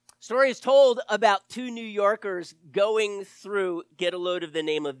Story is told about two New Yorkers going through, get a load of the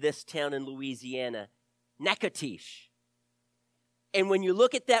name of this town in Louisiana, Natchitoches. And when you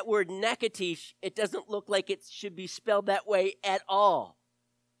look at that word Natchitoches, it doesn't look like it should be spelled that way at all.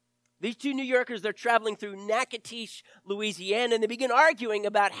 These two New Yorkers, they're traveling through Natchitoches, Louisiana, and they begin arguing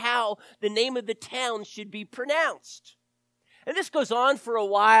about how the name of the town should be pronounced. And this goes on for a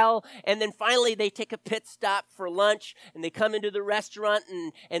while, and then finally they take a pit stop for lunch, and they come into the restaurant,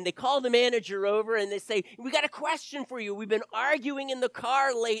 and they call the manager over, and they say, "We got a question for you. We've been arguing in the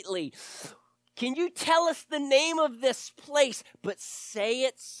car lately. Can you tell us the name of this place, but say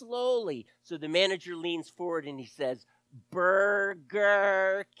it slowly?" So the manager leans forward, and he says,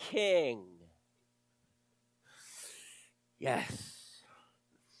 "Burger King." Yes.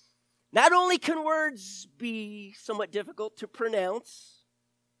 Not only can words be somewhat difficult to pronounce,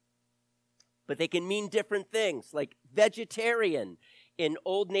 but they can mean different things. Like vegetarian in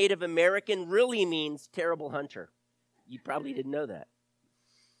Old Native American really means terrible hunter. You probably didn't know that.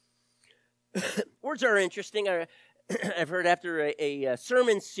 Words are interesting. I've heard after a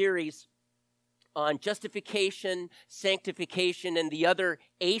sermon series on justification, sanctification, and the other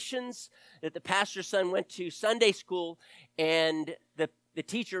Asians that the pastor's son went to Sunday school, and the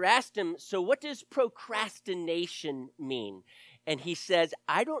teacher asked him, "So what does procrastination mean?" And he says,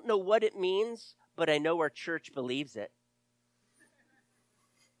 "I don't know what it means, but I know our church believes it."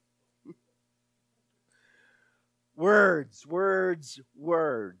 Words, words,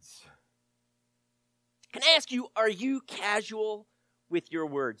 words. Can I ask you, are you casual with your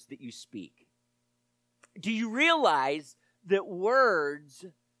words that you speak? Do you realize that words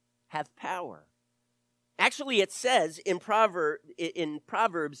have power? Actually, it says in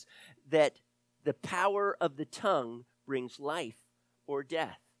Proverbs that the power of the tongue brings life or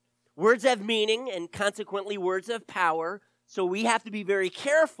death. Words have meaning, and consequently, words have power, so we have to be very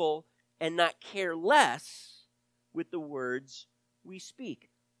careful and not careless with the words we speak.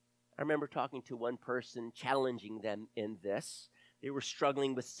 I remember talking to one person, challenging them in this. They were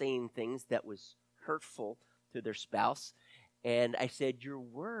struggling with saying things that was hurtful to their spouse, and I said, "Your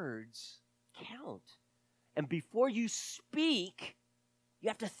words count. And before you speak, you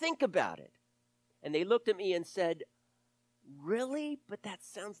have to think about it." And they looked at me and said, "Really? But that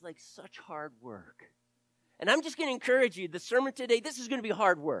sounds like such hard work." And I'm just going to encourage you, the sermon today, this is going to be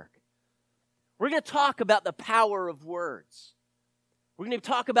hard work. We're going to talk about the power of words. We're going to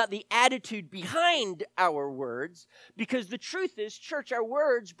talk about the attitude behind our words, because the truth is, church, our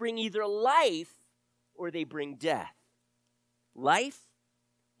words bring either life or they bring death. Life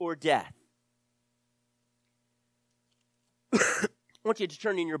or death. I want you to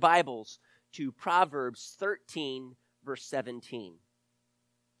turn in your Bibles to Proverbs 13, verse 17.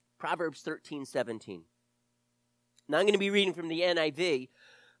 Proverbs 13, 17. Now, I'm going to be reading from the NIV,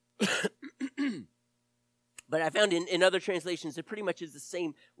 but I found in other translations it pretty much is the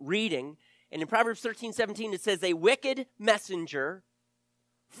same reading. And in Proverbs 13, 17, it says, "A wicked messenger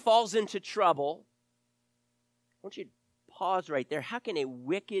falls into trouble." I want you to pause right there. How can a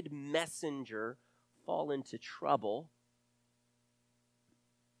wicked messenger fall into trouble?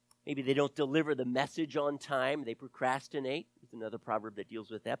 Maybe they don't deliver the message on time. They procrastinate. There's another proverb that deals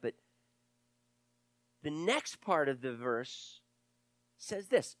with that. But the next part of the verse says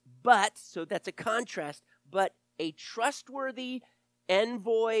this. "But," so that's a contrast, "but a trustworthy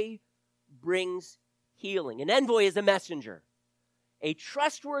envoy brings healing." An envoy is a messenger. A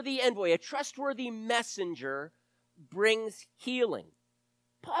trustworthy envoy, a trustworthy messenger brings healing.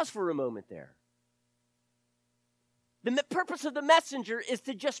 Pause for a moment there. The purpose of the messenger is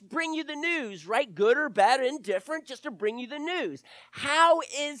to just bring you the news, right? Good or bad or indifferent, just to bring you the news. How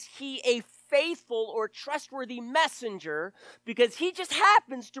is he a faithful or trustworthy messenger? Because he just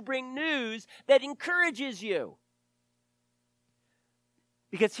happens to bring news that encourages you.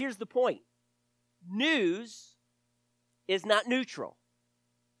 Because here's the point. News is not neutral.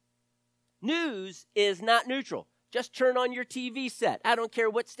 News is not neutral. Just turn on your TV set. I don't care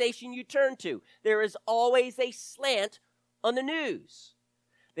what station you turn to. There is always a slant on the news.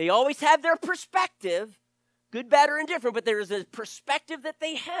 They always have their perspective, good, bad, or indifferent, but there is a perspective that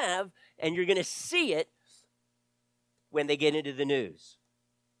they have, and you're going to see it when they get into the news.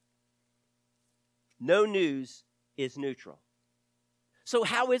 No news is neutral. So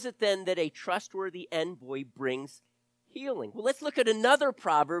how is it then that a trustworthy envoy brings healing? Well, let's look at another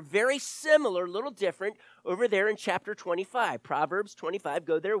proverb, very similar, a little different, over there in chapter 25. Proverbs 25,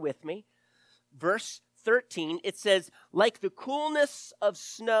 go there with me. Verse 13, it says, "Like the coolness of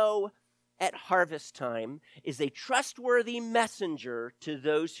snow at harvest time is a trustworthy messenger to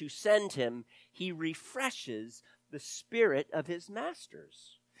those who send him. He refreshes the spirit of his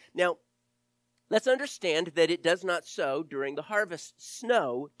masters." Now, let's understand that it does not snow during the harvest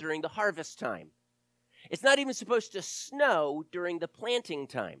time. It's not even supposed to snow during the planting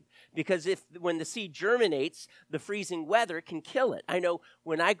time, because when the seed germinates, the freezing weather can kill it. I know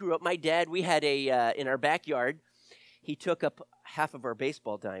when I grew up, my dad, we had in our backyard, he took up half of our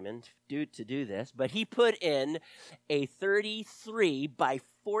baseball diamond to do this, but he put in a 33 by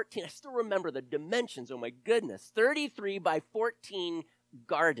 14, I still remember the dimensions, oh my goodness, 33 by 14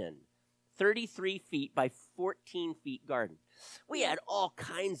 garden, 33 feet by 14 feet garden. We had all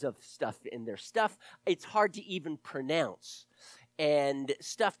kinds of stuff in there, stuff it's hard to even pronounce, and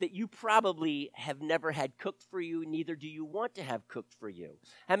stuff that you probably have never had cooked for you, neither do you want to have cooked for you.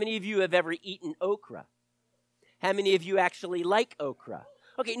 How many of you have ever eaten okra? How many of you actually like okra?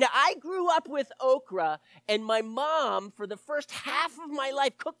 Okay, now I grew up with okra, and my mom, for the first half of my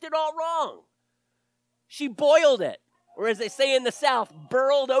life, cooked it all wrong. She boiled it, or as they say in the South,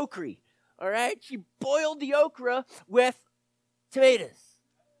 burled okra. All right? She boiled the okra with tomatoes.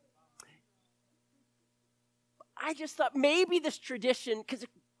 I just thought maybe this tradition, because it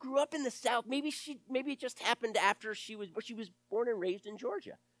grew up in the South, maybe it just happened after she was born and raised in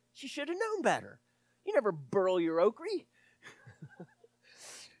Georgia. She should have known better. You never burl your okra.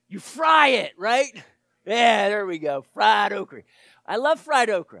 You fry it, right? Yeah, there we go. Fried okra. I love fried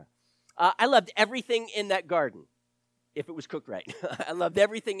okra. I loved everything in that garden, if it was cooked right. I loved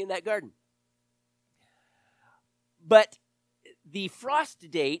everything in that garden. But the frost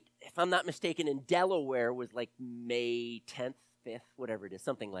date, if I'm not mistaken, in Delaware was like May 10th, 5th, whatever it is,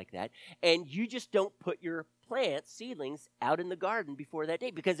 something like that. And you just don't put your plants, seedlings, out in the garden before that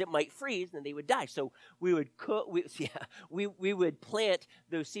date because it might freeze and they would die. So we would we would plant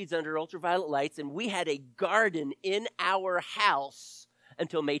those seeds under ultraviolet lights, and we had a garden in our house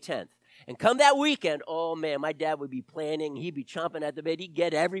until May 10th. And come that weekend, oh man, my dad would be planting, he'd be chomping at the bit, he'd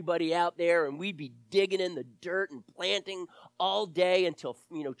get everybody out there, and we'd be digging in the dirt and planting all day until,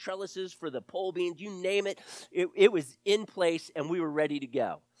 trellises for the pole beans, you name it. It was in place, and we were ready to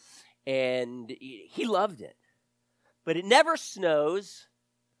go. And he loved it. But it never snows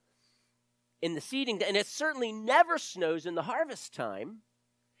in the seeding, and it certainly never snows in the harvest time.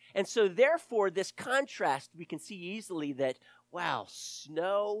 And so therefore, this contrast, we can see easily that, wow,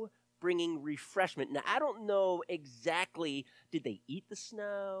 snow bringing refreshment. Now, I don't know exactly, did they eat the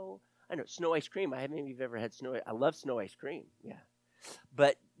snow? I know, snow ice cream. Maybe you've ever had snow. I love snow ice cream, yeah.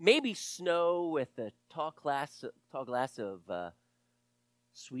 But maybe snow with a tall glass of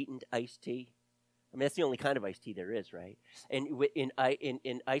sweetened iced tea. I mean, that's the only kind of iced tea there is, right? And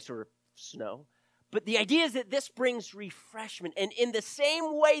in ice or snow. But the idea is that this brings refreshment. And in the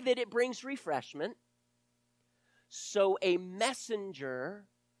same way that it brings refreshment, so a messenger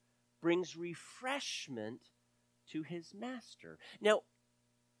brings refreshment to his master. Now,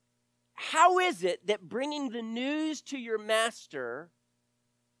 how is it that bringing the news to your master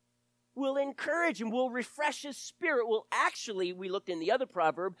will encourage him, will refresh his spirit, will actually, we looked in the other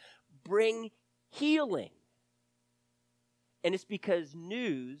proverb, bring healing? And it's because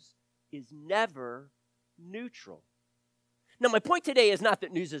news is never neutral. Now, my point today is not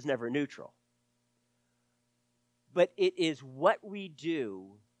that news is never neutral, but it is what we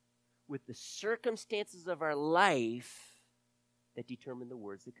do with the circumstances of our life that determine the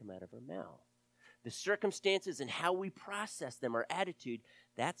words that come out of our mouth. The circumstances and how we process them, our attitude,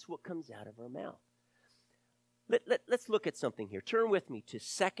 that's what comes out of our mouth. Let's look at something here. Turn with me to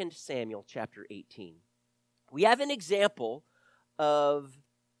 2 Samuel chapter 18. We have an example of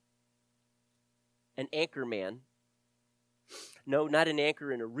an anchor man. No, not an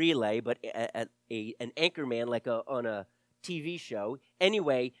anchor in a relay, but an anchor man like on a TV show.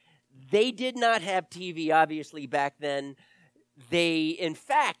 Anyway, they did not have TV, obviously, back then. They, in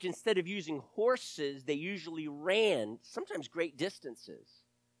fact, instead of using horses, they usually ran, sometimes great distances,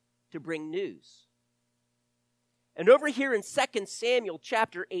 to bring news. And over here in 2 Samuel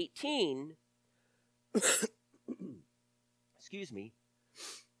chapter 18, excuse me,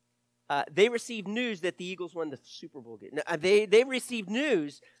 they received news that the Eagles won the Super Bowl game. They received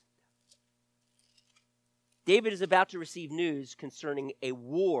news. David is about to receive news concerning a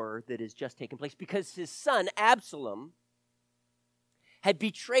war that has just taken place because his son, Absalom, had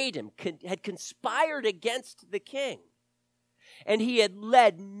betrayed him, had conspired against the king. And he had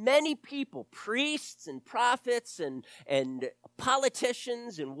led many people, priests and prophets and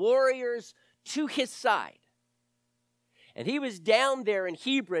politicians and warriors, to his side. And he was down there in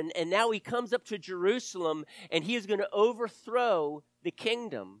Hebron, and now he comes up to Jerusalem, and he is going to overthrow the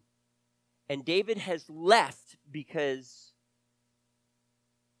kingdom. And David has left because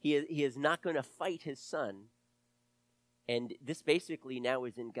he is not going to fight his son And this basically now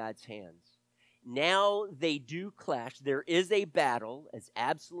is in God's hands. Now they do clash. There is a battle as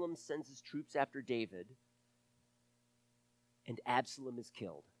Absalom sends his troops after David, and Absalom is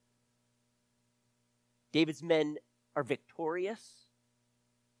killed. David's men are victorious,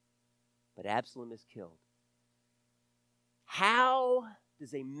 but Absalom is killed. How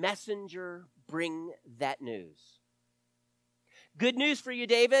does a messenger bring that news? Good news for you,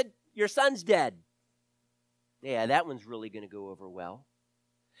 David. Your son's dead. Yeah, that one's really going to go over well.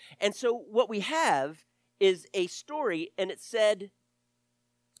 And so what we have is a story, and it said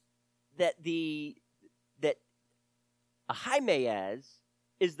that Ahimaaz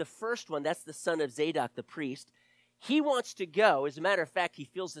is the first one. That's the son of Zadok the priest. He wants to go. As a matter of fact, he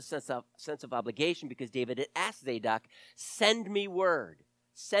feels the sense of obligation because David had asked Zadok, send me word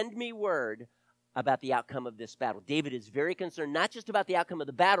about the outcome of this battle. David is very concerned, not just about the outcome of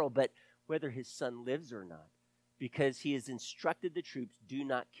the battle, but whether his son lives or not, because he has instructed the troops, do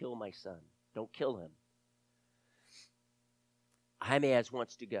not kill my son. Don't kill him. Ahimaaz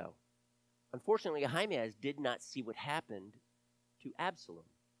wants to go. Unfortunately, Ahimaaz did not see what happened to Absalom,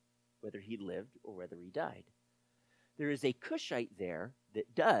 whether he lived or whether he died. There is a Cushite there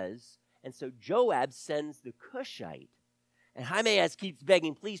that does, and so Joab sends the Cushite. And Ahimaaz keeps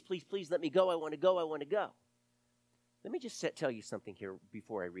begging, please, please, please let me go. I want to go. I want to go. Let me just tell you something here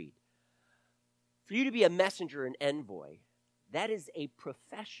before I read. For you to be a messenger and envoy, that is a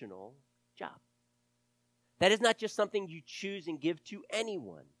professional job. That is not just something you choose and give to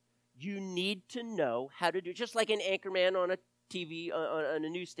anyone. You need to know how to do it. Just like an anchorman on a TV, on a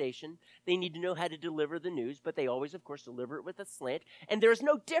news station, they need to know how to deliver the news, but they always, of course, deliver it with a slant. And there's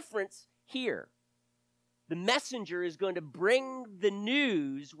no difference here. The messenger is going to bring the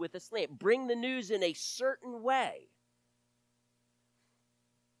news with a slant, bring the news in a certain way.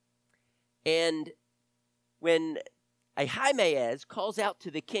 And when Ahimaaz calls out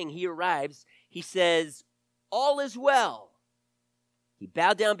to the king, he arrives, he says, all is well. He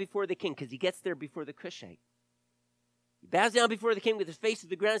bowed down before the king because he gets there before the Cushite. He bows down before the king with his face to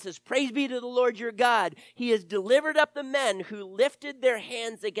the ground and says, praise be to the Lord your God. He has delivered up the men who lifted their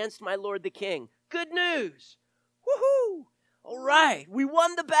hands against my lord the king. Good news. Woohoo! All right, we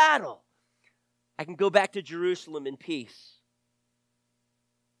won the battle. I can go back to Jerusalem in peace.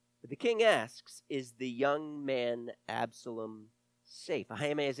 But the king asks, is the young man Absalom safe?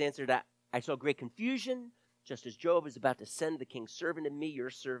 Ahimaaz answered, I saw great confusion, just as Joab was about to send the king's servant and me, your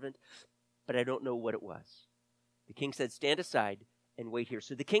servant, but I don't know what it was. The king said, stand aside and wait here.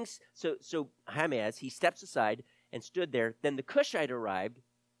 So the king, so Ahimaaz, he steps aside and stood there. Then the Cushite arrived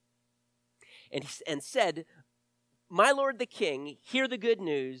and said, my lord the king, hear the good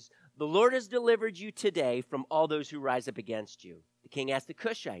news. The Lord has delivered you today from all those who rise up against you. The king asked the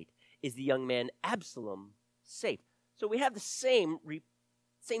Cushite, is the young man Absalom safe? So we have the same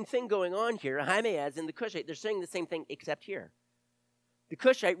thing going on here. Ahimaaz and the Cushite, they're saying the same thing except here. The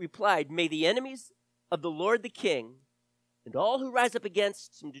Cushite replied, may the enemies of the Lord the king and all who rise up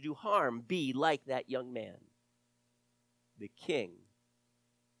against him to do harm be like that young man. The king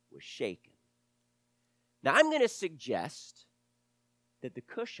was shaken. Now I'm going to suggest that the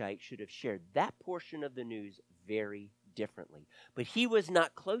Cushite should have shared that portion of the news very differently. But he was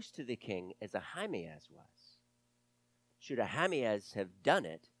not close to the king as Ahimaaz was. Should Ahimaaz have done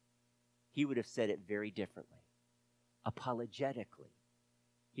it, he would have said it very differently, apologetically.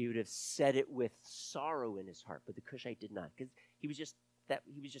 He would have said it with sorrow in his heart, but the Cushite did not, because he was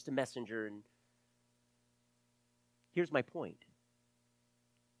just a messenger. And here's my point.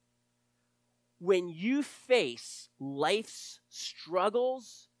 When you face life's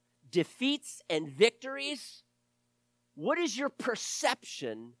struggles, defeats, and victories, what is your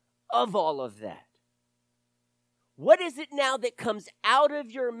perception of all of that? What is it now that comes out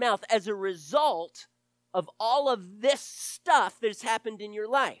of your mouth as a result of all of this stuff that has happened in your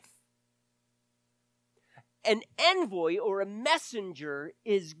life? An envoy or a messenger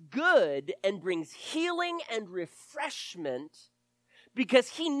is good and brings healing and refreshment because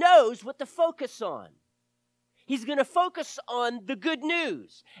he knows what to focus on. He's going to focus on the good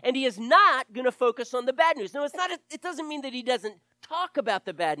news, and he is not going to focus on the bad news. No, it doesn't mean that he doesn't talk about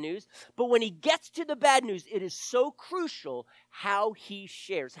the bad news, but when he gets to the bad news, it is so crucial how he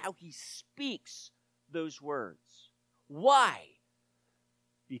shares, how he speaks those words. Why?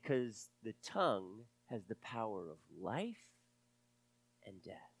 Because the tongue has the power of life and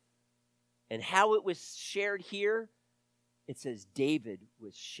death. And how it was shared here, it says David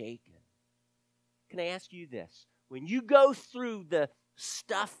was shaken. Can I ask you this? When you go through the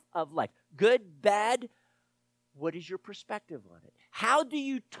stuff of life, good, bad, what is your perspective on it? How do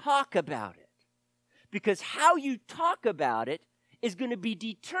you talk about it? Because how you talk about it is going to be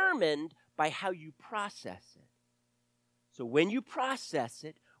determined by how you process it. So when you process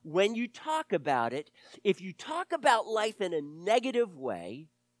it, when you talk about it, if you talk about life in a negative way,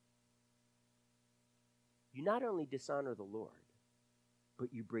 you not only dishonor the Lord,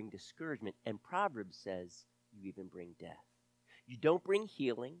 but you bring discouragement. And Proverbs says you even bring death. You don't bring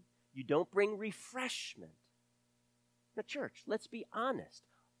healing. You don't bring refreshment. Now, church, let's be honest.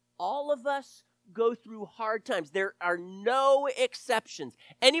 All of us go through hard times. There are no exceptions.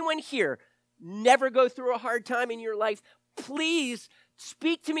 Anyone here never go through a hard time in your life? Please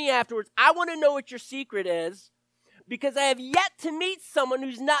speak to me afterwards. I want to know what your secret is, because I have yet to meet someone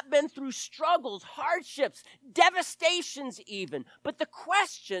who's not been through struggles, hardships, devastations even. But the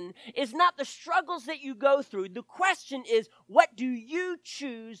question is not the struggles that you go through. The question is, what do you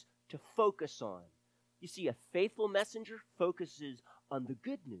choose to focus on? You see, a faithful messenger focuses on the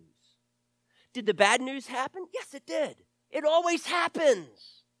good news. Did the bad news happen? Yes, it did. It always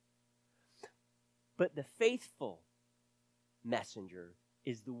happens. But the faithful messenger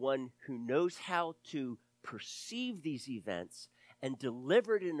is the one who knows how to perceive these events and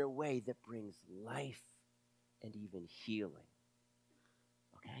deliver it in a way that brings life and even healing.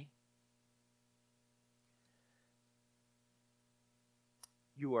 Okay?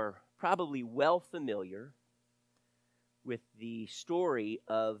 You are probably well familiar with the story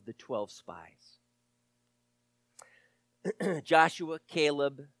of the 12 spies. Joshua,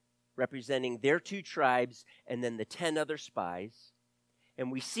 Caleb, representing their 2 tribes, and then the 10 other spies.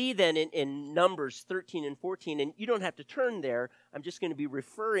 And we see then in Numbers 13 and 14, and you don't have to turn there, I'm just going to be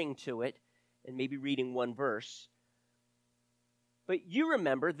referring to it and maybe reading one verse. But you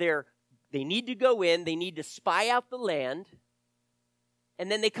remember, they need to go in, they need to spy out the land,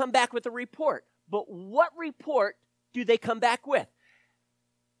 and then they come back with a report. But what report do they come back with?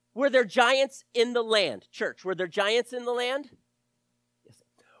 Were there giants in the land? Church, were there giants in the land? Yes.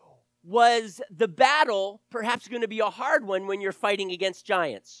 Was the battle perhaps going to be a hard one when you're fighting against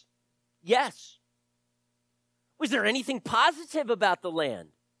giants? Yes. Was there anything positive about the land?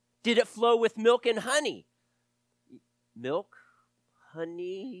 Did it flow with milk and honey? Milk,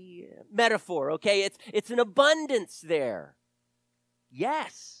 honey, metaphor, okay? It's an abundance there.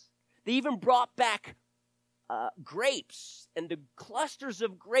 Yes. They even brought back grapes, and the clusters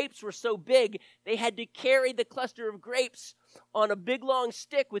of grapes were so big, they had to carry the cluster of grapes on a big long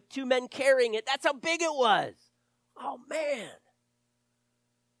stick with 2 men carrying it. That's how big it was. Oh, man.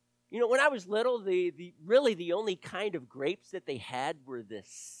 You know, when I was little, really the only kind of grapes that they had were the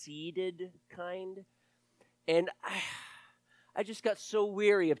seeded kind. And I just got so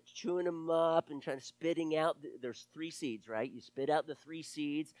weary of chewing them up and trying to spitting out. There's 3 seeds, right? You spit out the 3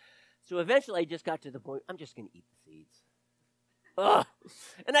 seeds. So eventually I just got to the point, I'm just going to eat the seeds. Ugh.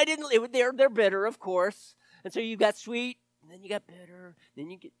 And I didn't, they're bitter, of course. And so you got sweet, and then you got bitter. Then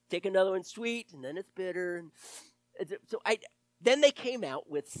you take another one sweet, and then it's bitter. And so then they came out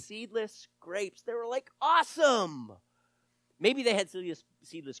with seedless grapes. They were like, awesome. Maybe they had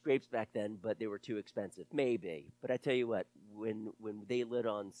seedless grapes back then, but they were too expensive. Maybe. But I tell you what, when they lit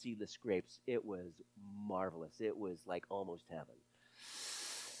on seedless grapes, it was marvelous. It was like almost heaven.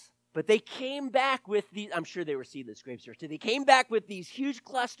 But they came back with these, I'm sure they were seedless grapes here too. They came back with these huge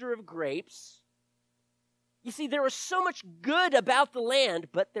cluster of grapes. You see, there was so much good about the land,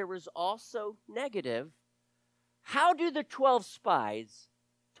 but there was also negative. How do the 12 spies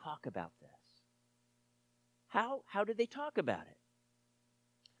talk about this? How did they talk about it?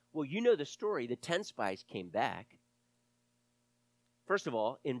 Well, you know the story. The 10 spies came back. First of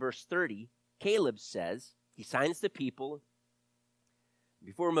all, in verse 30, Caleb says, he signs the people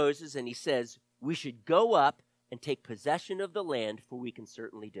before Moses, and he says, we should go up and take possession of the land, for we can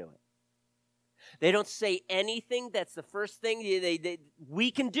certainly do it. They don't say anything. That's the first thing. We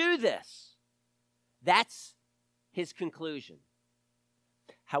can do this. That's his conclusion.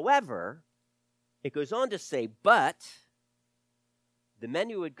 However, it goes on to say, but the men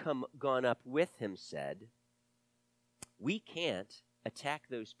who had gone up with him said, we can't attack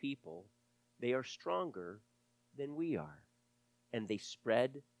those people. They are stronger than we are. And they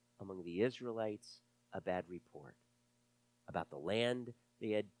spread among the Israelites a bad report about the land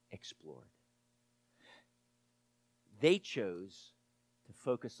they had explored. They chose to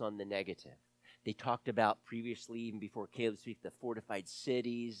focus on the negative. They talked about previously, even before Caleb speaks, the fortified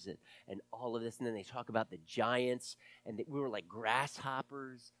cities and all of this. And then they talk about the giants, and we were like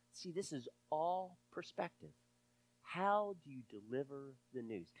grasshoppers. See, this is all perspective. How do you deliver the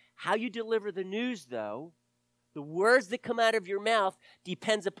news? How you deliver the news, though, the words that come out of your mouth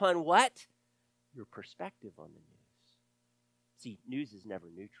depends upon what? Your perspective on the news. See, news is never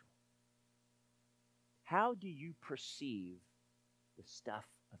neutral. How do you perceive the stuff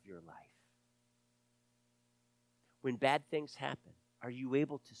of your life? When bad things happen, are you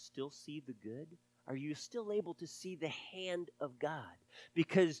able to still see the good? Are you still able to see the hand of God?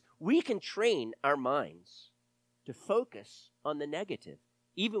 Because we can train our minds to focus on the negative,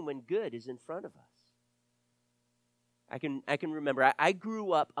 even when good is in front of us. I can remember, I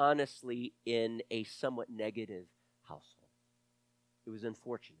grew up, honestly, in a somewhat negative household. It was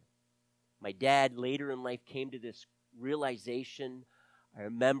unfortunate. My dad, later in life, came to this realization. I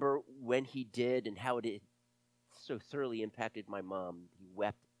remember when he did and how it had so thoroughly impacted my mom. He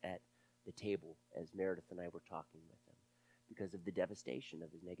wept at the table as Meredith and I were talking with him because of the devastation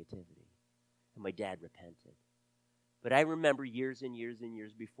of his negativity. And my dad repented. But I remember years and years and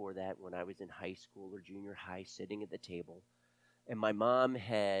years before that, when I was in high school or junior high, sitting at the table, and my mom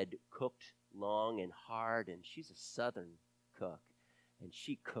had cooked long and hard, and she's a Southern cook, and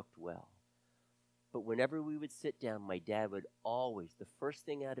she cooked well. But whenever we would sit down, my dad would always, the first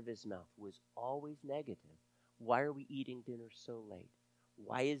thing out of his mouth was always negative. Why are we eating dinner so late?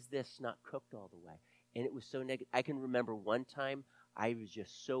 Why is this not cooked all the way? And it was so negative. I can remember one time I was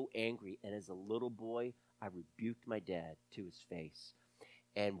just so angry, and as a little boy, I rebuked my dad to his face.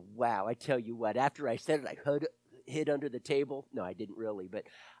 And wow, I tell you what, after I said it, I hid under the table. No, I didn't really, but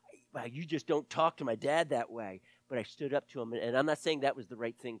wow, you just don't talk to my dad that way. But I stood up to him, and I'm not saying that was the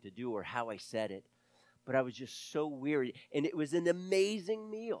right thing to do or how I said it, but I was just so weary. And it was an amazing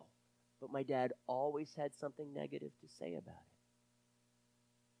meal, but my dad always had something negative to say about it.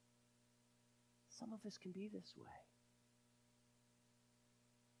 Some of us can be this way.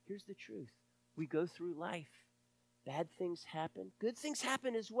 Here's the truth. We go through life. Bad things happen. Good things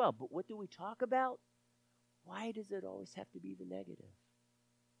happen as well. But what do we talk about? Why does it always have to be the negative?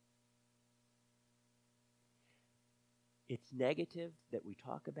 It's negative that we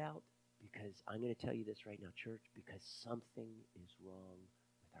talk about because I'm going to tell you this right now, church, because something is wrong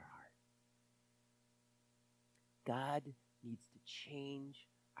with our heart. God needs to change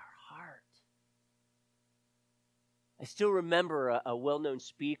our heart. I still remember a well-known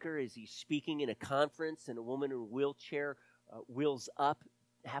speaker as he's speaking in a conference, and a woman in a wheelchair wheels up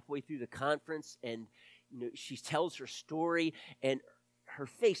halfway through the conference, and she tells her story, and her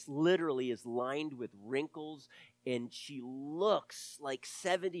face literally is lined with wrinkles, and she looks like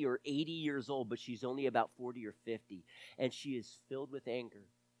 70 or 80 years old, but she's only about 40 or 50, and she is filled with anger.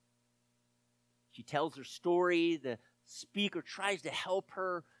 She tells her story. The speaker tries to help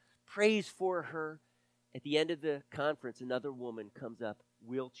her, prays for her. At the end of the conference, another woman comes up,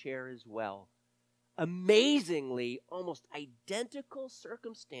 wheelchair as well. Amazingly, almost identical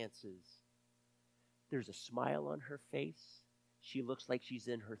circumstances. There's a smile on her face. She looks like she's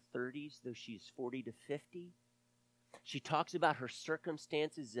in her 30s, though she's 40 to 50. She talks about her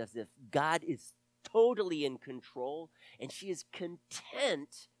circumstances as if God is totally in control, and she is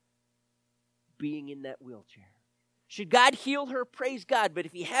content being in that wheelchair. Should God heal her? Praise God. But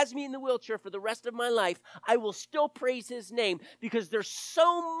if he has me in the wheelchair for the rest of my life, I will still praise his name because there's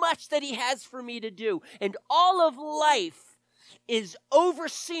so much that he has for me to do. And all of life is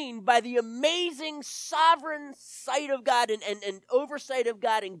overseen by the amazing sovereign sight of God and oversight of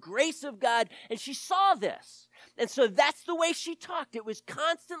God and grace of God. And she saw this. And so that's the way she talked. It was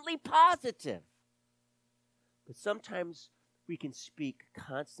constantly positive. But sometimes we can speak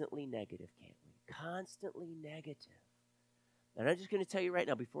constantly negative, can't we? Constantly negative. And I'm just going to tell you right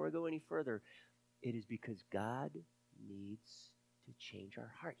now, before I go any further, it is because God needs to change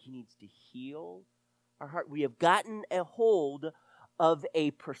our heart. He needs to heal our heart. We have gotten a hold of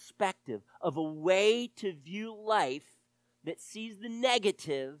a perspective, of a way to view life that sees the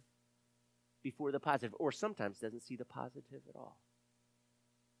negative before the positive, or sometimes doesn't see the positive at all.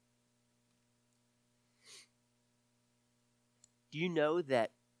 Do you know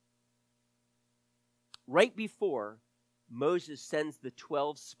that right before Moses sends the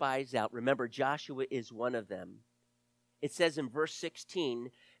 12 spies out, remember Joshua is one of them, it says in verse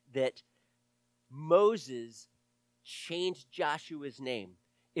 16 that Moses changed Joshua's name.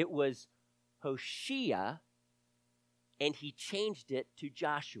 It was Hoshea, and he changed it to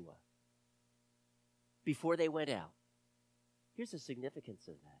Joshua before they went out. Here's the significance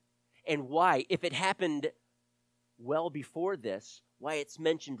of that. And why, if it happened well before this, why it's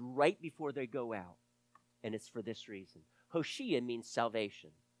mentioned right before they go out. And it's for this reason. Hoshea means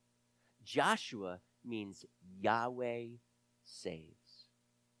salvation. Joshua means Yahweh saves.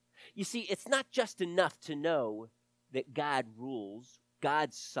 You see, it's not just enough to know that God rules,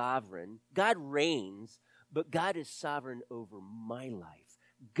 God's sovereign, God reigns, but God is sovereign over my life.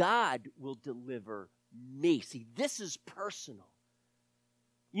 God will deliver me. See, this is personal.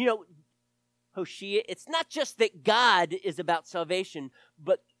 You know, Hoshea, it's not just that God is about salvation,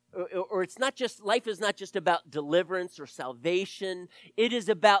 but or it's not just, life is not just about deliverance or salvation. It is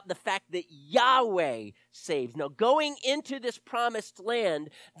about the fact that Yahweh saves. Now, going into this promised land,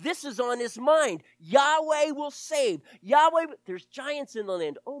 this is on his mind. Yahweh will save. There's giants in the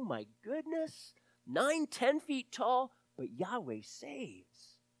land. Oh my goodness. 9, 10 feet tall, but Yahweh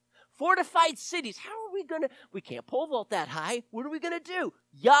saves. Fortified cities. How are we going to? We can't pole vault that high. What are we going to do?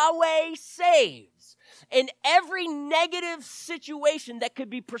 Yahweh saves. And every negative situation that could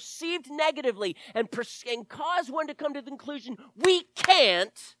be perceived negatively and cause one to come to the conclusion, we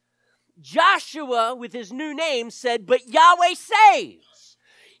can't, Joshua, with his new name, said, but Yahweh saves.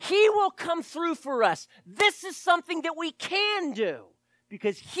 He will come through for us. This is something that we can do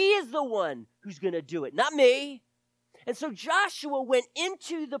because he is the one who's going to do it, not me. And so Joshua went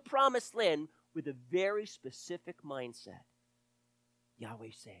into the promised land with a very specific mindset.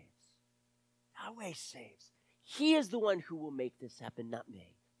 Yahweh saves. Yahweh saves. He is the one who will make this happen, not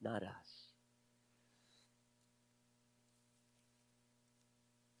me, not us.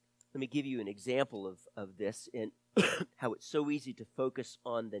 Let me give you an example of this and how it's so easy to focus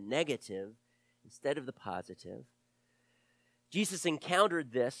on the negative instead of the positive. Jesus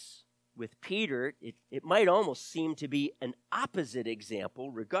encountered this with Peter. It might almost seem to be an opposite example.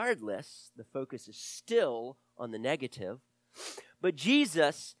 Regardless, the focus is still on the negative. But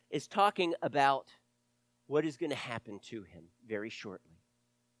Jesus is talking about what is going to happen to him very shortly.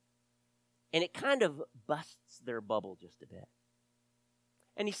 And it kind of busts their bubble just a bit.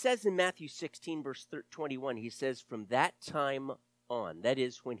 And he says in Matthew 16, verse 21, he says, from that time on, that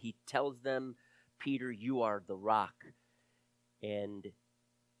is when he tells them, Peter, you are the rock, and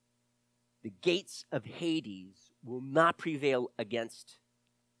the gates of Hades will not prevail against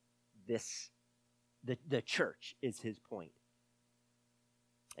this. The church is his point.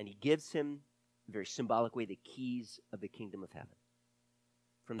 And he gives him, in a very symbolic way, the keys of the kingdom of heaven.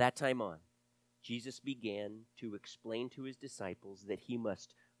 From that time on, Jesus began to explain to his disciples that he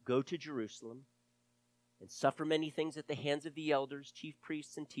must go to Jerusalem and suffer many things at the hands of the elders, chief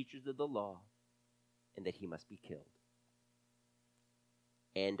priests, and teachers of the law, and that he must be killed.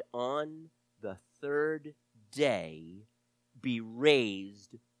 And on the third day be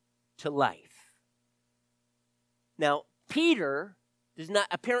raised to life. Now, Peter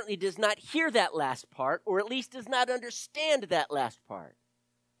apparently does not hear that last part, or at least does not understand that last part.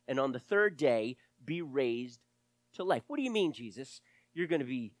 And on the third day be raised to life. What do you mean, Jesus? You're going to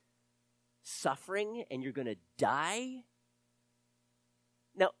be suffering and you're going to die?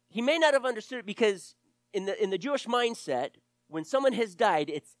 Now, he may not have understood it because in the Jewish mindset, when someone has died,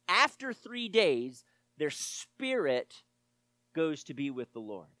 it's after 3 days, their spirit goes to be with the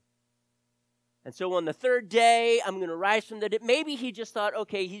Lord. And so on the third day, I'm going to rise from the dead. Maybe he just thought,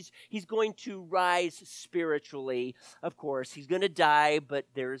 okay, he's going to rise spiritually. Of course, he's going to die, but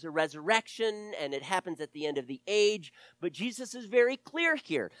there is a resurrection, and it happens at the end of the age. But Jesus is very clear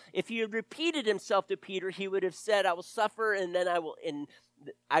here. If he had repeated himself to Peter, he would have said, I will suffer, and then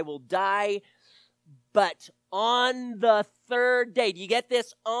I will die. But on the third day, do you get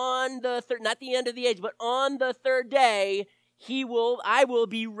this? On the third, not the end of the age, but on the third day, I will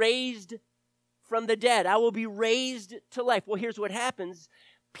be raised from the dead. I will be raised to life. Well, here's what happens.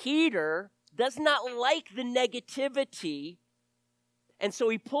 Peter does not like the negativity, and so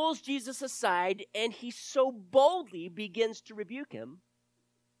he pulls Jesus aside, and he so boldly begins to rebuke him.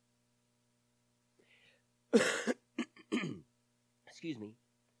 Excuse me.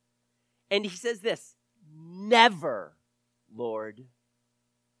 And he says this, never, Lord.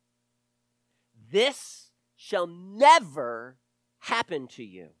 This shall never happen to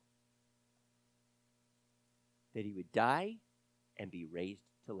you. That he would die and be raised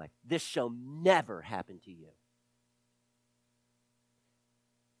to life. This shall never happen to you.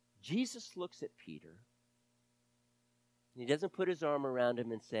 Jesus looks at Peter, and he doesn't put his arm around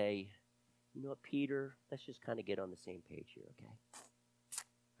him and say, you know what, Peter, let's just kind of get on the same page here, okay?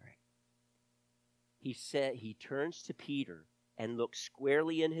 All right. He turns to Peter and looks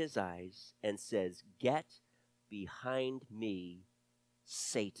squarely in his eyes and says, get behind me,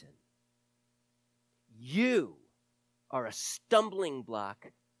 Satan. You are a stumbling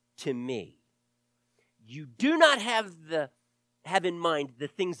block to me. You do not have in mind the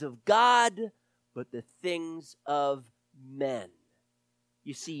things of God, but the things of men.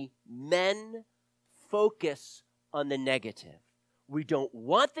 You see, men focus on the negative. We don't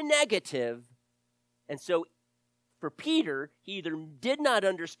want the negative, and so for Peter, he either did not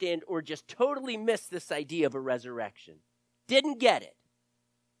understand or just totally missed this idea of a resurrection. Didn't get it.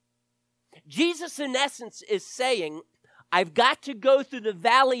 Jesus, in essence, is saying, I've got to go through the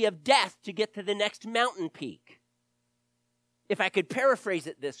valley of death to get to the next mountain peak. If I could paraphrase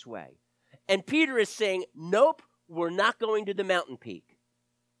it this way. And Peter is saying, nope, we're not going to the mountain peak.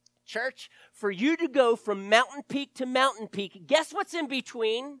 Church, for you to go from mountain peak to mountain peak, guess what's in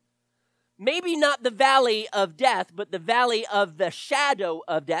between? Maybe not the valley of death, but the valley of the shadow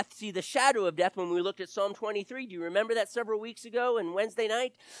of death. See, the shadow of death, when we looked at Psalm 23, do you remember that several weeks ago and Wednesday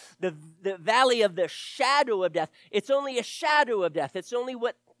night? The valley of the shadow of death. It's only a shadow of death. It's only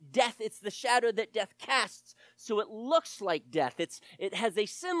what death, it's the shadow that death casts. So it looks like death. It has a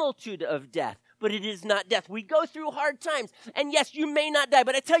similitude of death, but it is not death. We go through hard times, and yes, you may not die,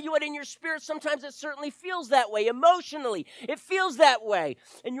 but I tell you what, in your spirit, sometimes it certainly feels that way. Emotionally, it feels that way.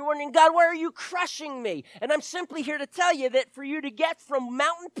 And you're wondering, God, why are you crushing me? And I'm simply here to tell you that for you to get from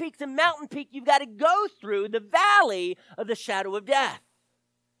mountain peak to mountain peak, you've got to go through the valley of the shadow of death.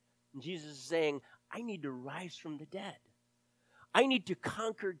 And Jesus is saying, I need to rise from the dead. I need to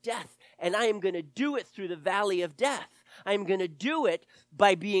conquer death, and I am going to do it through the valley of death. I'm going to do it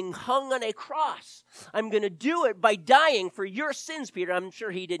by being hung on a cross. I'm going to do it by dying for your sins, Peter. I'm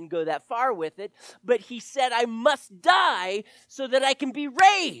sure he didn't go that far with it, but he said, I must die so that I can be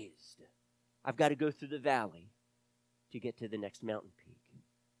raised. I've got to go through the valley to get to the next mountain peak.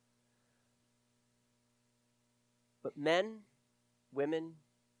 But men, women,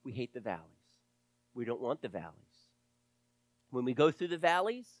 we hate the valleys. We don't want the valleys. When we go through the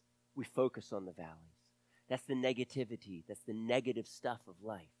valleys, we focus on the valleys. That's the negativity. That's the negative stuff of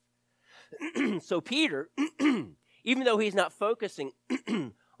life. So Peter, even though he's not focusing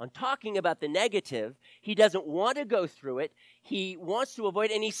on talking about the negative, he doesn't want to go through it. He wants to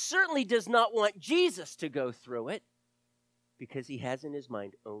avoid it, and he certainly does not want Jesus to go through it because he has in his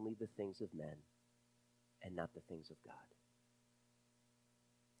mind only the things of men and not the things of God.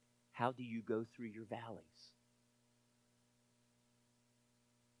 How do you go through your valleys?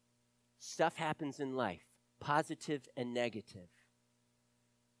 Stuff happens in life, positive and negative.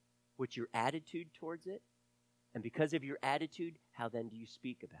 What's your attitude towards it? And because of your attitude, how then do you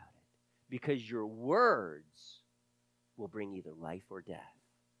speak about it? Because your words will bring either life or death.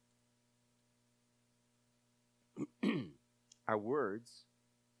 Our words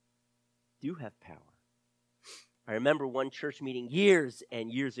do have power. I remember one church meeting years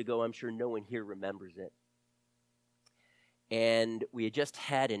and years ago. I'm sure no one here remembers it. And we had just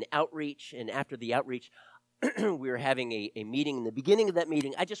had an outreach, and after the outreach, we were having a meeting. In the beginning of that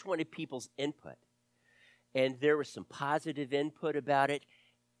meeting, I just wanted people's input. And there was some positive input about it.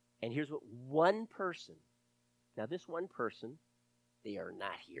 And here's what one person, now this one person, they are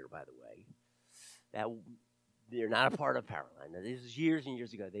not here, by the way. They're not a part of Powerline. Now, this is years and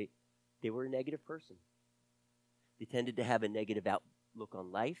years ago. They were a negative person. They tended to have a negative outlook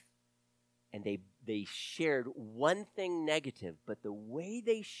on life. And they shared one thing negative, but the way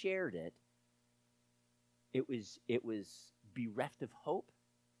they shared it, it was bereft of hope.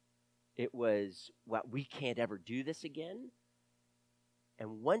 It was, well, we can't ever do this again.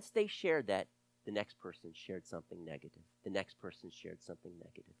 And once they shared that, the next person shared something negative. The next person shared something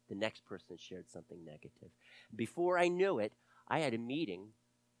negative. The next person shared something negative. Before I knew it, I had a meeting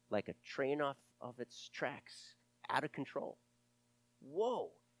like a train off its tracks, out of control.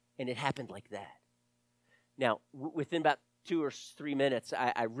 Whoa. And it happened like that. Now, within about 2 or 3 minutes,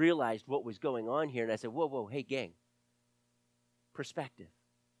 I realized what was going on here. And I said, whoa, hey, gang. Perspective.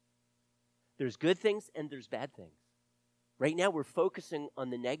 There's good things and there's bad things. Right now, we're focusing on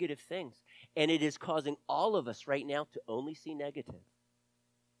the negative things. And it is causing all of us right now to only see negative.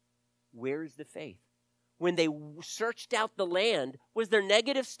 Where is the faith? When they searched out the land, was there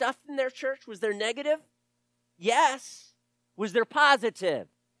negative stuff in their church? Was there negative? Yes. Was there positive?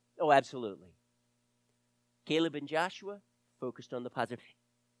 Oh, absolutely. Caleb and Joshua focused on the positive.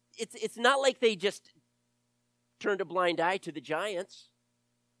 It's not like they just turned a blind eye to the giants.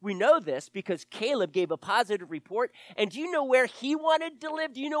 We know this because Caleb gave a positive report. And do you know where he wanted to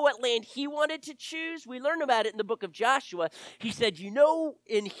live? Do you know what land he wanted to choose? We learn about it in the book of Joshua. He said, you know,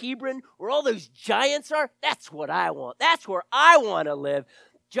 in Hebron, where all those giants are, that's what I want. That's where I want to live.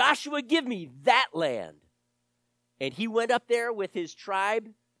 Joshua, give me that land. And he went up there with his tribe,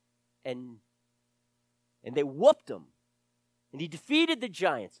 and they whooped him. And he defeated the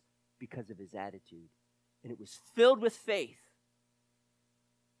giants because of his attitude. And it was filled with faith.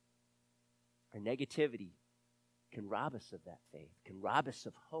 Our negativity can rob us of that faith, can rob us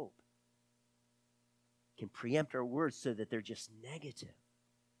of hope, can preempt our words so that they're just negative.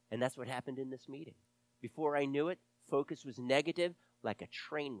 And that's what happened in this meeting. Before I knew it, focus was negative like a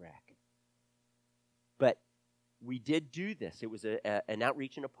train wreck. But we did do this. It was an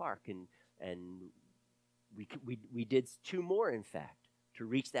outreach in a park, and We did 2 more, in fact, to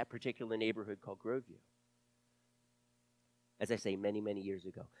reach that particular neighborhood called Groveview. As I say, many, many years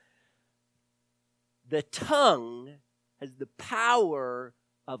ago. The tongue has the power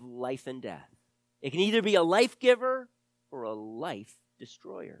of life and death. It can either be a life giver or a life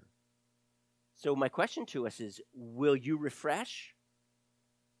destroyer. So my question to us is, will you refresh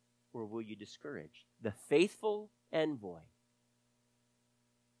or will you discourage? The faithful envoy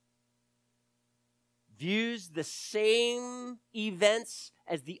views the same events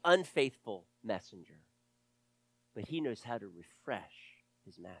as the unfaithful messenger, but he knows how to refresh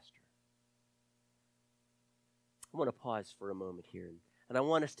his master. I want to pause for a moment here, and I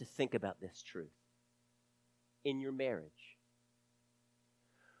want us to think about this truth. In your marriage,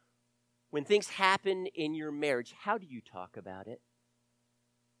 when things happen in your marriage, how do you talk about it?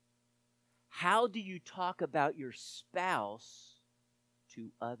 How do you talk about your spouse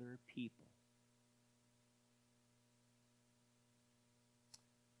to other people?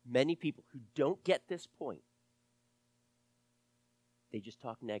 Many people who don't get this point, they just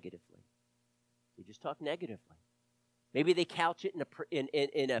talk negatively. They just talk negatively. Maybe they couch it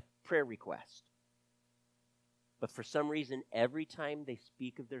in a prayer request. But for some reason, every time they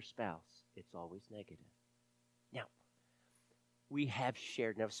speak of their spouse, it's always negative. Now, we have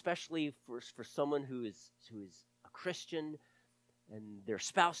shared, now especially for someone who is a Christian and their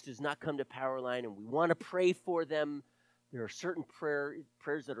spouse does not come to Powerline and we want to pray for them, there are certain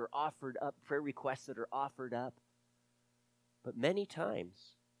prayers that are offered up, prayer requests that are offered up. But many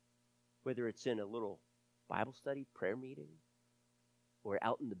times, whether it's in a little Bible study, prayer meeting, or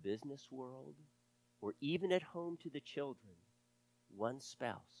out in the business world, or even at home to the children, one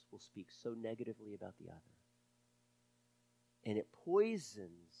spouse will speak so negatively about the other. And it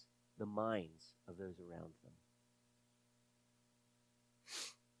poisons the minds of those around them.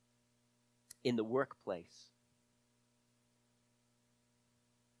 In the workplace,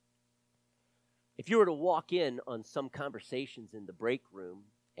 if you were to walk in on some conversations in the break room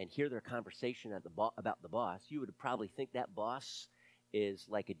and hear their conversation about the boss, you would probably think that boss is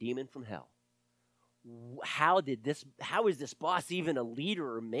like a demon from hell. How is this boss even a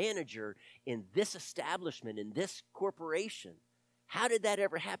leader or manager in this establishment, in this corporation? How did that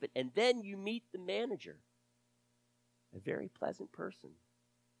ever happen? And then you meet the manager, a very pleasant person,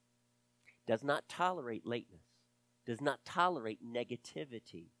 does not tolerate lateness, does not tolerate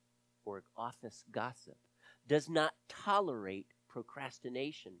negativity or office gossip, does not tolerate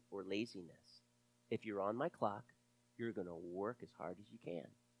procrastination or laziness. If you're on my clock, you're going to work as hard as you can.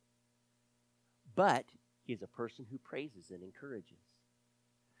 But he is a person who praises and encourages.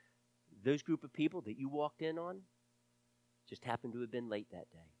 Those group of people that you walked in on just happened to have been late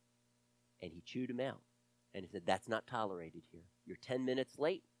that day. And he chewed them out. And he said, that's not tolerated here. You're 10 minutes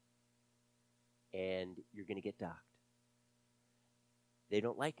late, and you're going to get docked. They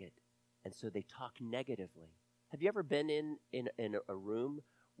don't like it. And so they talk negatively. Have you ever been in a room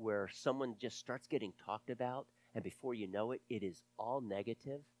where someone just starts getting talked about, and before you know it, it is all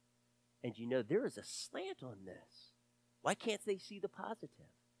negative? And you know, there is a slant on this. Why can't they see the positive?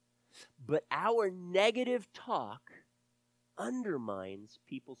 But our negative talk undermines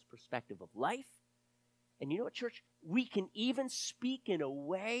people's perspective of life. And you know what, church? We can even speak in a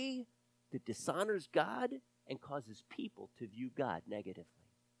way that dishonors God and causes people to view God negatively.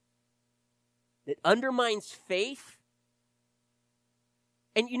 That undermines faith.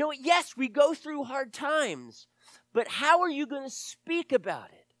 And you know what? Yes, we go through hard times. But how are you going to speak about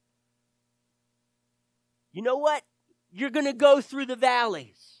it? You know what? You're going to go through the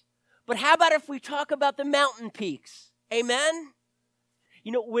valleys. But how about if we talk about the mountain peaks? Amen?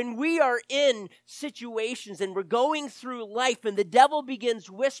 You know, when we are in situations and we're going through life and the devil begins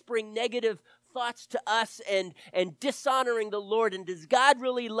whispering negative thoughts to us and dishonoring the Lord, and does God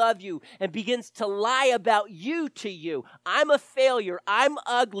really love you, and begins to lie about you to you. I'm a failure. I'm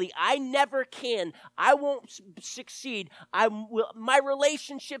ugly. I never can. I won't succeed. My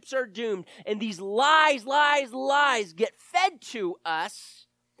relationships are doomed. And these lies get fed to us.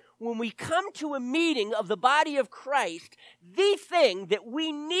 When we come to a meeting of the body of Christ, the thing that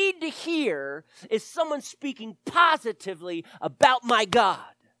we need to hear is someone speaking positively about my God.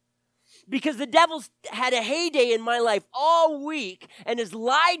 Because the devil's had a heyday in my life all week and has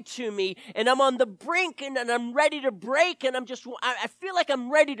lied to me, and I'm on the brink and I'm ready to break, and I feel like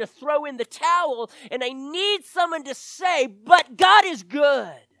I'm ready to throw in the towel, and I need someone to say, but God is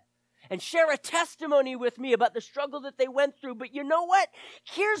good. and share a testimony with me about the struggle that they went through. But you know what?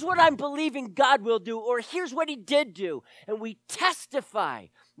 Here's what I'm believing God will do, or here's what he did do. And we testify.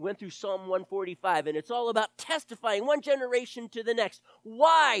 We went through Psalm 145, and it's all about testifying one generation to the next.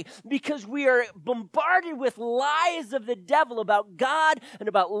 Why? Because we are bombarded with lies of the devil about God and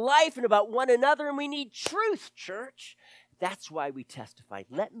about life and about one another, and we need truth, church. That's why we testify.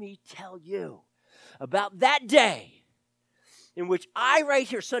 Let me tell you about that day in which right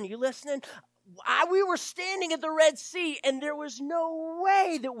here, son, you listening? We were standing at the Red Sea, and there was no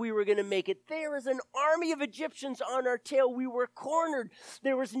way that we were going to make it. There was an army of Egyptians on our tail. We were cornered.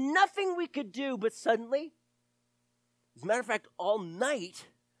 There was nothing we could do, but suddenly, as a matter of fact, all night,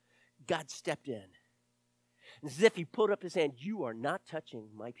 God stepped in. As if he pulled up his hand, you are not touching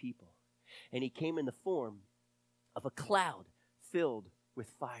my people. And he came in the form of a cloud filled with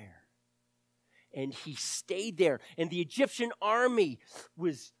fire. And he stayed there. And the Egyptian army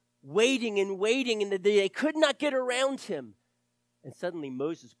was waiting, and they could not get around him. And suddenly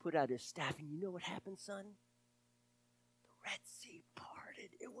Moses put out his staff, and you know what happened, son? The Red Sea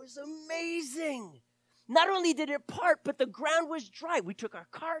parted. It was amazing. Not only did it part, but the ground was dry. We took our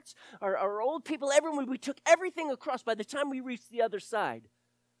carts, our old people, everyone, we took everything across. By the time we reached the other side,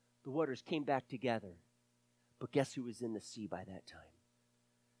 the waters came back together. But guess who was in the sea by that time?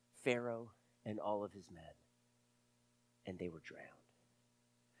 Pharaoh and all of his men. And they were drowned.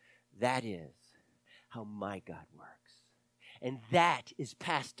 That is how my God works. And that is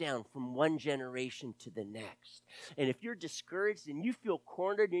passed down from one generation to the next. And if you're discouraged and you feel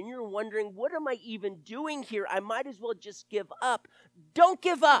cornered and you're wondering, what am I even doing here? I might as well just give up. Don't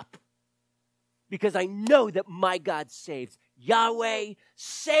give up. Because I know that my God saves. Yahweh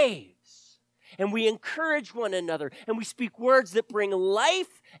saves. And we encourage one another, and we speak words that bring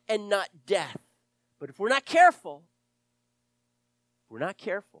life and not death. But if we're not careful, we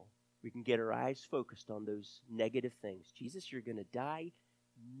can get our eyes focused on those negative things. Jesus, you're going to die?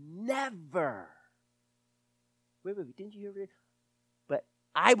 Never. Wait, didn't you hear it? But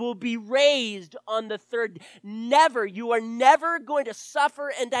I will be raised on the third. Never. You are never going to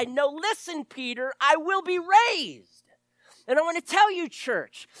suffer and die. No, listen, Peter, I will be raised. And I want to tell you,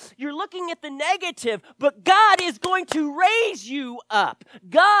 church, you're looking at the negative, but God is going to raise you up.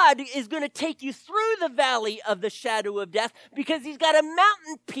 God is going to take you through the valley of the shadow of death because he's got a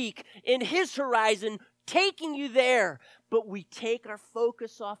mountain peak in his horizon taking you there. But we take our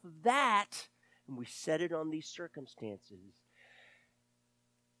focus off of that and we set it on these circumstances.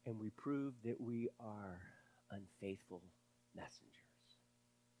 And we prove that we are unfaithful messengers.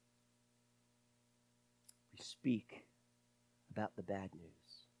 We speak about the bad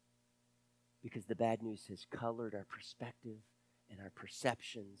news because the bad news has colored our perspective and our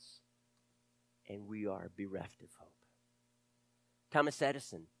perceptions, and we are bereft of hope. Thomas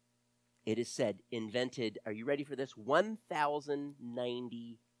Edison, it is said, invented, are you ready for this?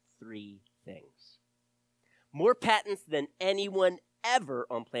 1,093 things. More patents than anyone ever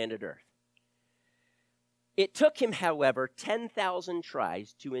on planet Earth. It took him, however, 10,000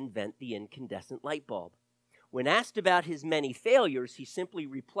 tries to invent the incandescent light bulb. When asked about his many failures, he simply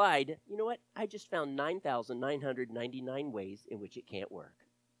replied, you know what? I just found 9,999 ways in which it can't work.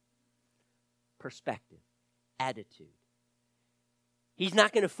 Perspective, attitude. He's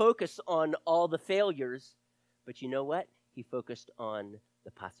not going to focus on all the failures, but you know what? He focused on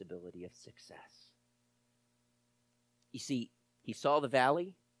the possibility of success. You see, he saw the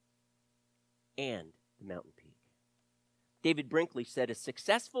valley and the mountain peak. David Brinkley said, a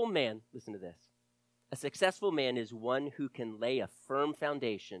successful man, listen to this, a successful man is one who can lay a firm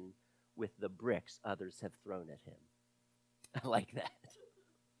foundation with the bricks others have thrown at him. I like that.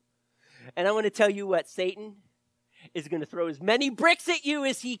 And I want to tell you what, Satan is going to throw as many bricks at you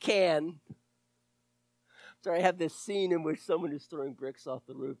as he can. So I have this scene in which someone is throwing bricks off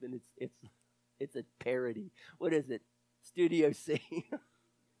the roof, and it's a parody. What is it? Studio C.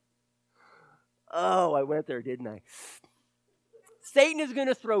 Oh, I went there, didn't I? Satan is going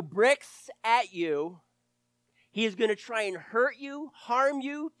to throw bricks at you. He is going to try and hurt you, harm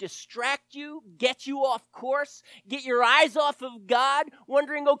you, distract you, get you off course, get your eyes off of God,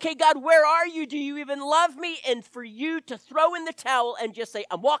 wondering, okay, God, where are you? Do you even love me? And for you to throw in the towel and just say,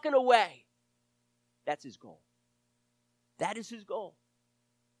 I'm walking away. That's his goal. That is his goal.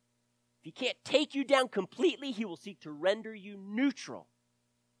 If he can't take you down completely, he will seek to render you neutral.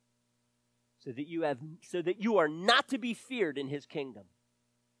 So that you are not to be feared in his kingdom.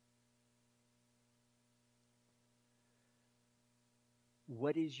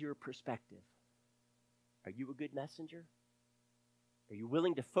 What is your perspective? Are you a good messenger? Are you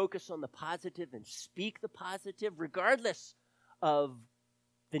willing to focus on the positive and speak the positive regardless of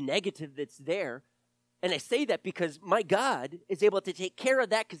the negative that's there. And I say that because my God is able to take care of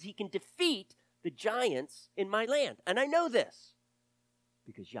that because he can defeat the giants in my land. And I know this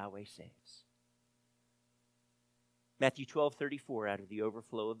because Yahweh saves. Matthew 12:34, out of the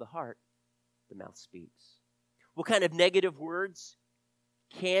overflow of the heart, the mouth speaks. What kind of negative words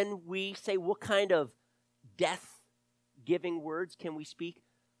can we say? What kind of death-giving words can we speak?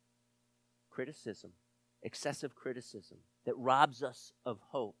 Criticism, excessive criticism that robs us of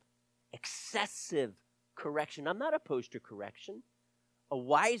hope. Excessive correction. I'm not opposed to correction. A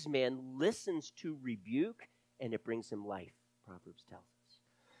wise man listens to rebuke and it brings him life, Proverbs tells us.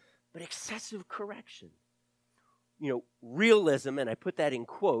 But excessive correction, realism, and I put that in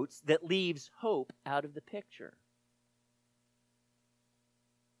quotes, that leaves hope out of the picture.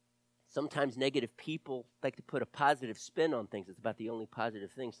 Sometimes negative people like to put a positive spin on things. It's about the only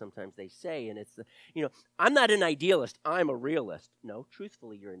positive thing sometimes they say. And it's, I'm not an idealist. I'm a realist. No,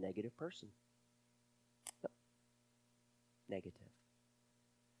 truthfully, you're a negative person. No. Negative.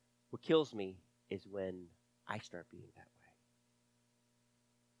 What kills me is when I start being that way.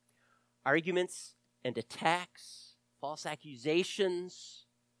 Arguments and attacks, false accusations,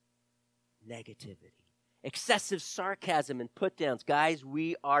 negativity. Excessive sarcasm and put-downs. Guys,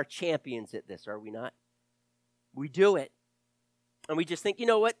 we are champions at this, are we not? We do it. And we just think, you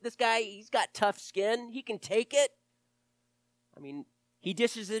know what? This guy, he's got tough skin. He can take it. I mean, he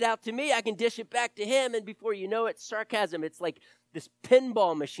dishes it out to me. I can dish it back to him. And before you know it, sarcasm. It's like this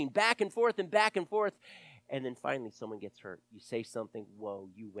pinball machine, back and forth and back and forth. And then finally someone gets hurt. You say something, whoa,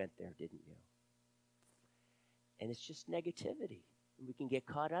 you went there, didn't you? And it's just negativity. And we can get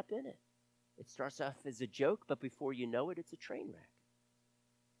caught up in it. It starts off as a joke, but before you know it, it's a train wreck.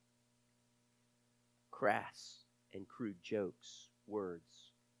 Crass and crude jokes,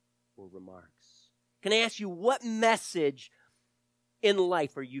 words, or remarks. Can I ask you, what message in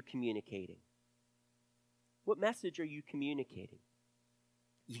life are you communicating? What message are you communicating?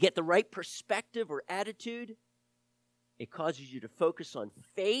 You get the right perspective or attitude, it causes you to focus on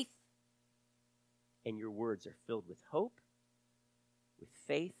faith, and your words are filled with hope, with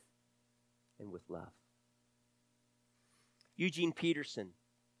faith, and with love. Eugene Peterson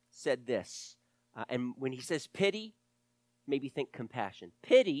said this, and when he says pity, maybe think compassion.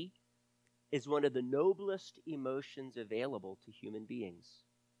 Pity is one of the noblest emotions available to human beings.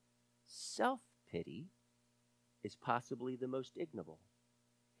 Self-pity is possibly the most ignoble.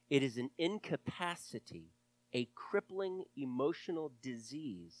 It is an incapacity, a crippling emotional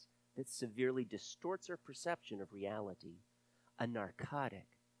disease that severely distorts our perception of reality, a narcotic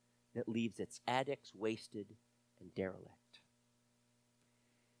that leaves its addicts wasted and derelict.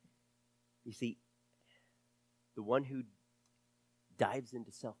 You see, the one who dives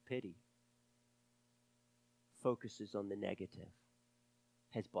into self-pity focuses on the negative,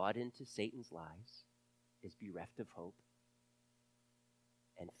 has bought into Satan's lies, is bereft of hope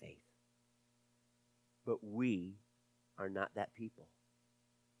and faith. But we are not that people.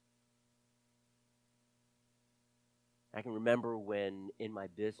 I can remember when in my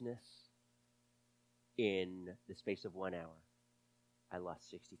business, in the space of 1 hour, I lost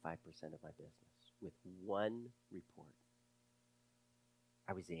 65% of my business with one report.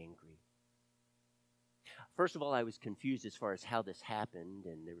 I was angry. First of all, I was confused as far as how this happened,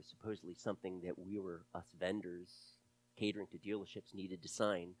 and there was supposedly something that us vendors catering to dealerships needed to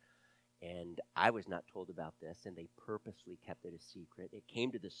sign, and I was not told about this, and they purposely kept it a secret. It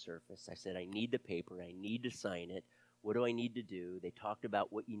came to the surface. I said, I need the paper. I need to sign it. What do I need to do? They talked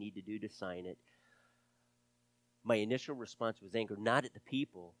about what you need to do to sign it. My initial response was anger, not at the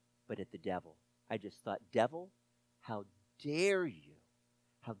people, but at the devil. I just thought, devil, how dare you?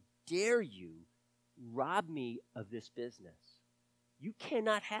 How dare you rob me of this business? You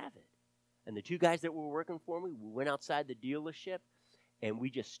cannot have it. And the two guys that were working for me, we went outside the dealership, and we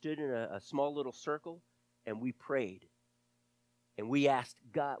just stood in a small little circle, and we prayed. And we asked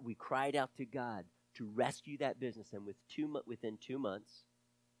God, we cried out to God to rescue that business. And within 2 months,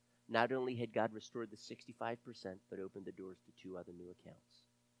 not only had God restored the 65%, but opened the doors to 2 other new accounts.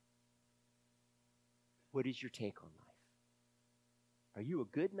 What is your take on life? Are you a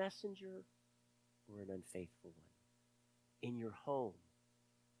good messenger or an unfaithful one? In your home,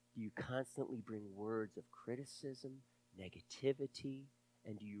 do you constantly bring words of criticism, negativity,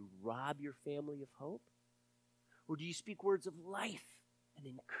 and do you rob your family of hope? Or do you speak words of life and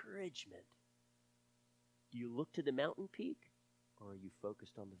encouragement? Do you look to the mountain peak, or are you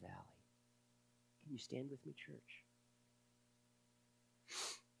focused on the valley? Can you stand with me, church?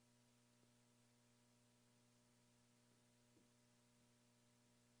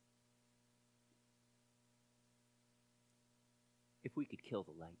 If we could kill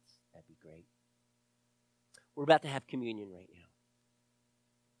the lights, that'd be great. We're about to have communion right now.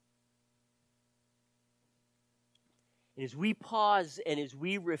 And as we pause and as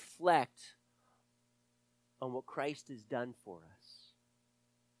we reflect on what Christ has done for us,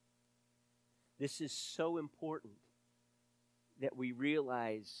 this is so important that we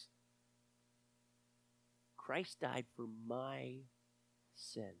realize Christ died for my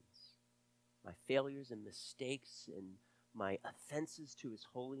sins, my failures and mistakes and my offenses to his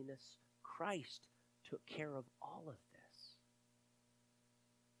holiness. Christ took care of all of this.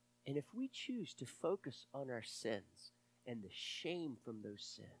 And if we choose to focus on our sins and the shame from those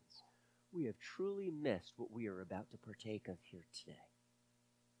sins, we have truly missed what we are about to partake of here today.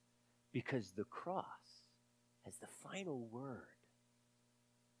 Because the cross has the final word.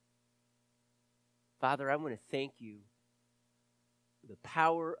 Father, I want to thank you for the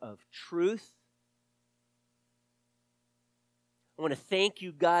power of truth. I want to thank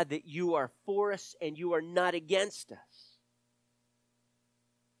you, God, that you are for us and you are not against us.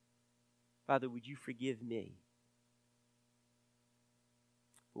 Father, would you forgive me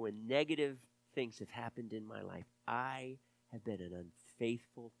for when negative things have happened in my life? I have been an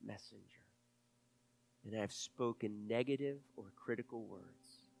unfaithful messenger, and I have spoken negative or critical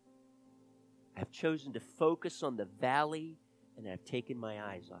words. I have chosen to focus on the valley, and I have taken my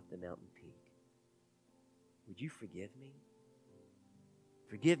eyes off the mountain peak. Would you forgive me?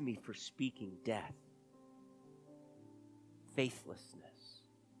 Forgive me for speaking death, faithlessness,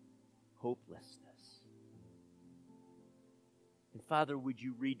 hopelessness. And Father, would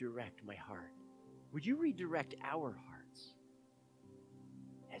you redirect my heart? Would you redirect our hearts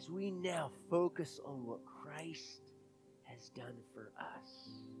as we now focus on what Christ has done for us?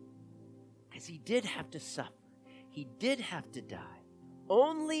 Because he did have to suffer. He did have to die,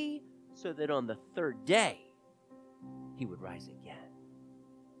 only so that on the third day he would rise again.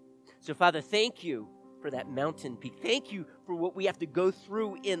 So, Father, thank you for that mountain peak. Thank you for what we have to go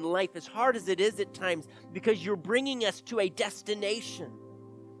through in life, as hard as it is at times, because you're bringing us to a destination.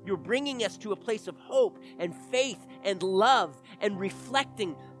 You're bringing us to a place of hope and faith and love and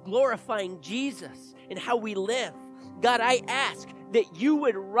reflecting, glorifying Jesus in how we live. God, I ask that you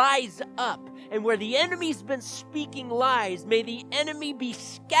would rise up, and where the enemy's been speaking lies, may the enemy be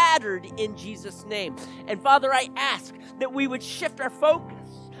scattered in Jesus' name. And Father, I ask that we would shift our focus.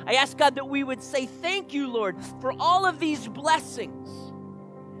 I ask, God, that we would say thank you, Lord, for all of these blessings,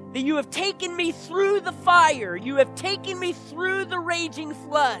 that you have taken me through the fire, you have taken me through the raging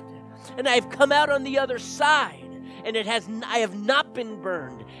flood, and I have come out on the other side, and I have not been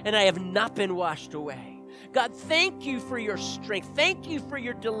burned, and I have not been washed away. God, thank you for your strength. Thank you for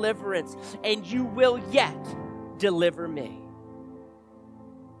your deliverance, and you will yet deliver me.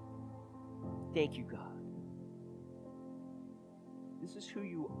 Thank you, God. This is who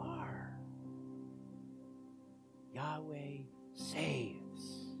you are. Yahweh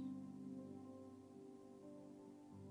saves.